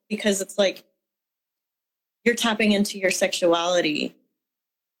sexual, because it's like you're tapping into your sexuality,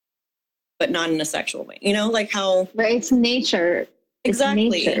 but not in a sexual way, you know, like how right, it's nature. Exactly.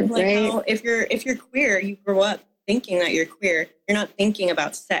 It's nature, like right? how if you're queer, you grow up thinking that you're queer. You're not thinking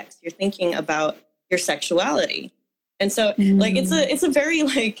about sex. You're thinking about your sexuality. And so like it's a very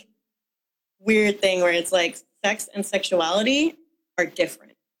like weird thing where it's like sex and sexuality are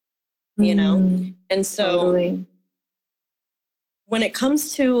different, you know? And so Totally. when it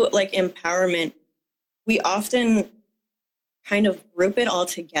comes to like empowerment, we often kind of group it all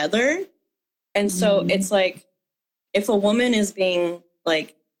together. And so it's like if a woman is being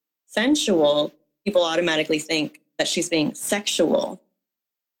like sensual, people automatically think that she's being sexual.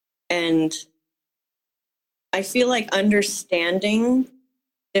 And I feel like understanding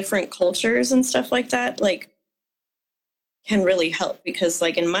different cultures and stuff like that, like, can really help, because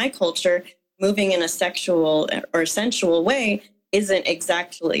like in my culture, moving in a sexual or sensual way isn't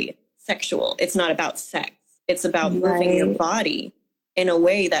exactly sexual. It's not about sex. It's about moving your body in a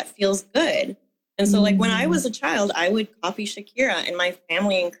way that feels good. And so like when I was a child, I would copy Shakira, and my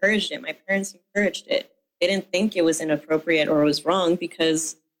family encouraged it. My parents encouraged it. They didn't think it was inappropriate or was wrong,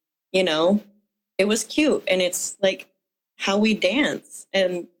 because, you know, it was cute, and it's like how we dance.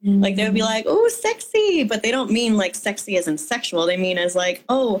 And like they would be like, oh, sexy, but they don't mean like sexy as in sexual. They mean as like,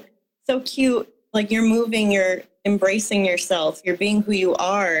 oh, so cute. Like you're moving, you're embracing yourself, you're being who you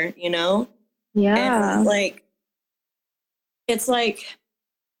are, you know? Yeah. And like, it's like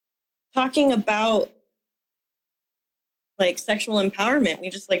talking about like sexual empowerment.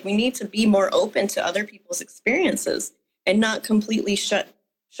 We need to be more open to other people's experiences and not completely shut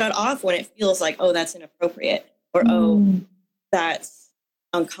off when it feels like, oh, that's inappropriate, or oh, that's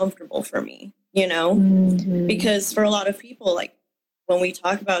uncomfortable for me, you know? Because for a lot of people, like when we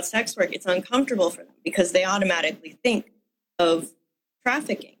talk about sex work, it's uncomfortable for them because they automatically think of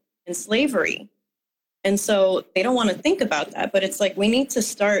trafficking and slavery. And so they don't want to think about that. But it's like we need to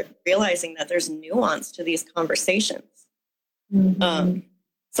start realizing that there's nuance to these conversations.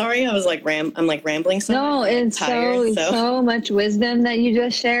 Sorry, I was like I'm like rambling so No, much. it's so much wisdom that you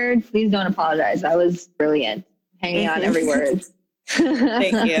just shared. Please don't apologize. That was brilliant. Hanging on every word.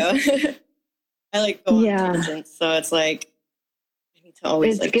 Thank you. I like go on tangents, so it's like I need to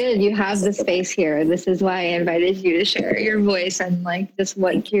always. It's good you have the space here. This is why I invited you to share your voice and like just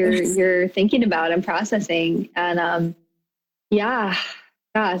what you're thinking about and processing. And yeah,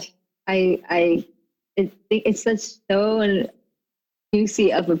 gosh, it's such so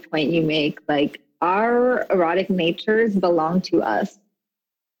juicy of a point you make. Like our erotic natures belong to us.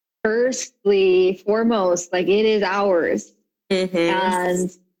 Foremost, like it is ours.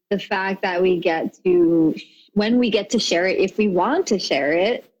 And the fact that when we get to share it, if we want to share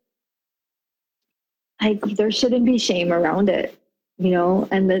it, like there shouldn't be shame around it, you know,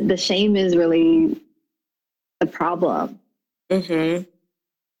 and the shame is really the problem. Because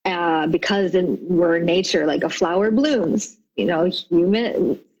we're nature, like a flower blooms, you know,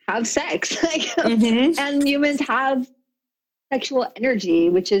 humans have sex, like, and humans have sexual energy,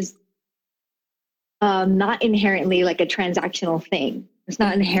 which is not inherently like a transactional thing. It's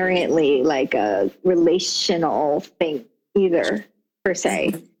not inherently like a relational thing either, per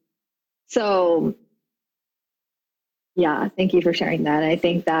se. So, yeah, thank you for sharing that. I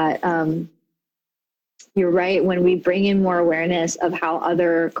think that you're right. When we bring in more awareness of how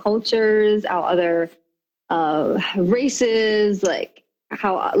other cultures, how other races, like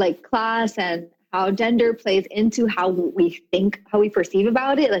how like class and how gender plays into how we think, how we perceive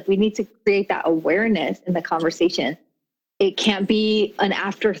about it, like we need to create that awareness in the conversation. It can't be an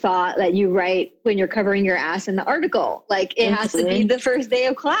afterthought that you write when you're covering your ass in the article. Like it has to be the first day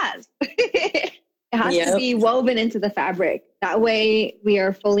of class. It has to be woven into the fabric. That way we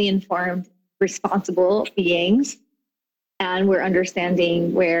are fully informed, responsible beings, and we're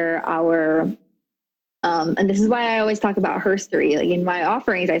understanding where our and this is why I always talk about herstory. Like in my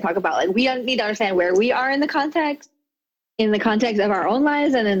offerings, I talk about like we need to understand where we are in the context of our own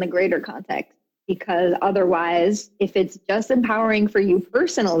lives and in the greater context. Because otherwise, if it's just empowering for you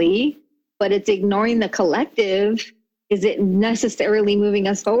personally, but it's ignoring the collective, is it necessarily moving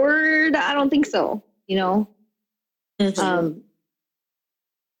us forward? I don't think so, you know? And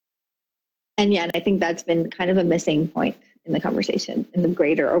yeah, and I think that's been kind of a missing point in the conversation, in the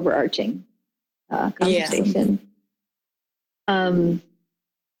greater overarching conversation.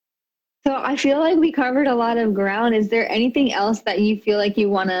 So I feel like we covered a lot of ground. Is there anything else that you feel like you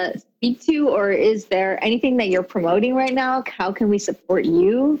want to speak to, or is there anything that you're promoting right now? How can we support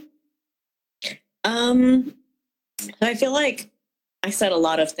you? I feel like I said a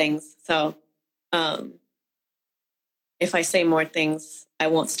lot of things. So if I say more things, I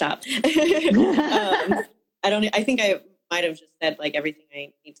won't stop. I think I might have just said like everything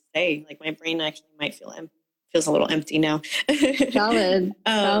I need to say. Like my brain actually might feels a little empty now. Solid.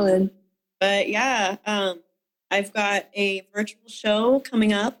 But yeah, I've got a virtual show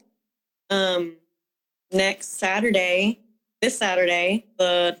coming up next Saturday, this Saturday,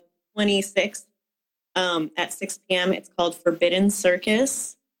 the 26th, at 6 p.m. It's called Forbidden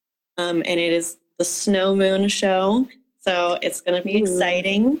Circus, and it is the Snow Moon show. So it's going to be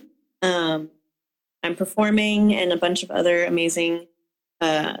exciting. I'm performing and a bunch of other amazing,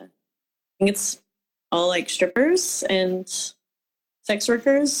 I think it's all like strippers and sex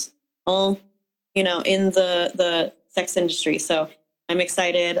workers, all, you know, in the sex industry. So I'm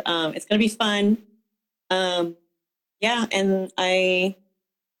excited. It's going to be fun. Yeah. And I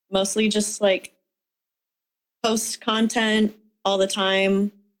mostly just like post content all the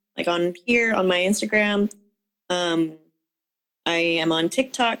time, like on here on my Instagram. I am on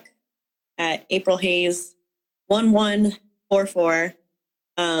TikTok at April Hayes 1144.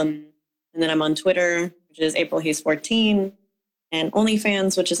 And then I'm on Twitter, which is April Hayes 14, and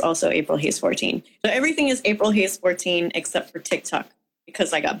OnlyFans, which is also April Hayes 14. So everything is April Hayes 14 except for TikTok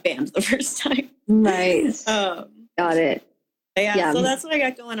because I got banned the first time. Nice. Got it. Yeah, so that's what I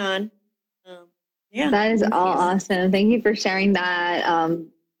got going on. That is all awesome. Thank you for sharing that.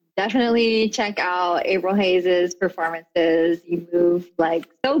 Definitely check out April Hayes's performances. You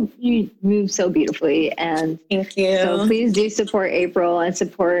move so beautifully, and thank you. So please do support April and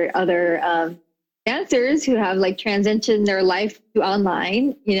support other dancers who have like transitioned their life to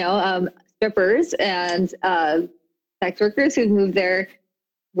online. You know, strippers and sex workers who move their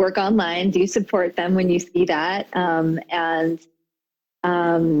work online. Do support them when you see that,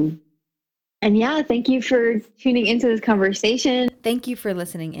 And yeah, thank you for tuning into this conversation. Thank you for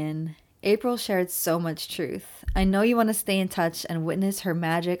listening in. April shared so much truth. I know you want to stay in touch and witness her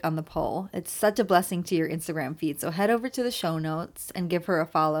magic on the pole. It's such a blessing to your Instagram feed, so head over to the show notes and give her a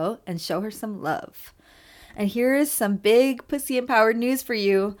follow and show her some love. And here is some big pussy empowered news for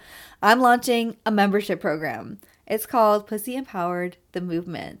you. I'm launching a membership program. It's called Pussy Empowered the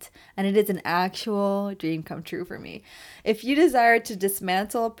Movement, and it is an actual dream come true for me. If you desire to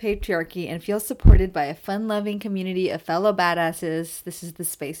dismantle patriarchy and feel supported by a fun-loving community of fellow badasses, this is the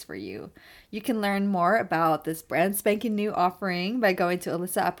space for you. You can learn more about this brand spanking new offering by going to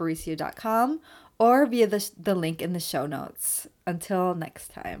alyssaaparicio.com or via the link in the show notes. Until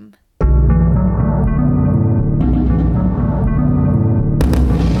next time.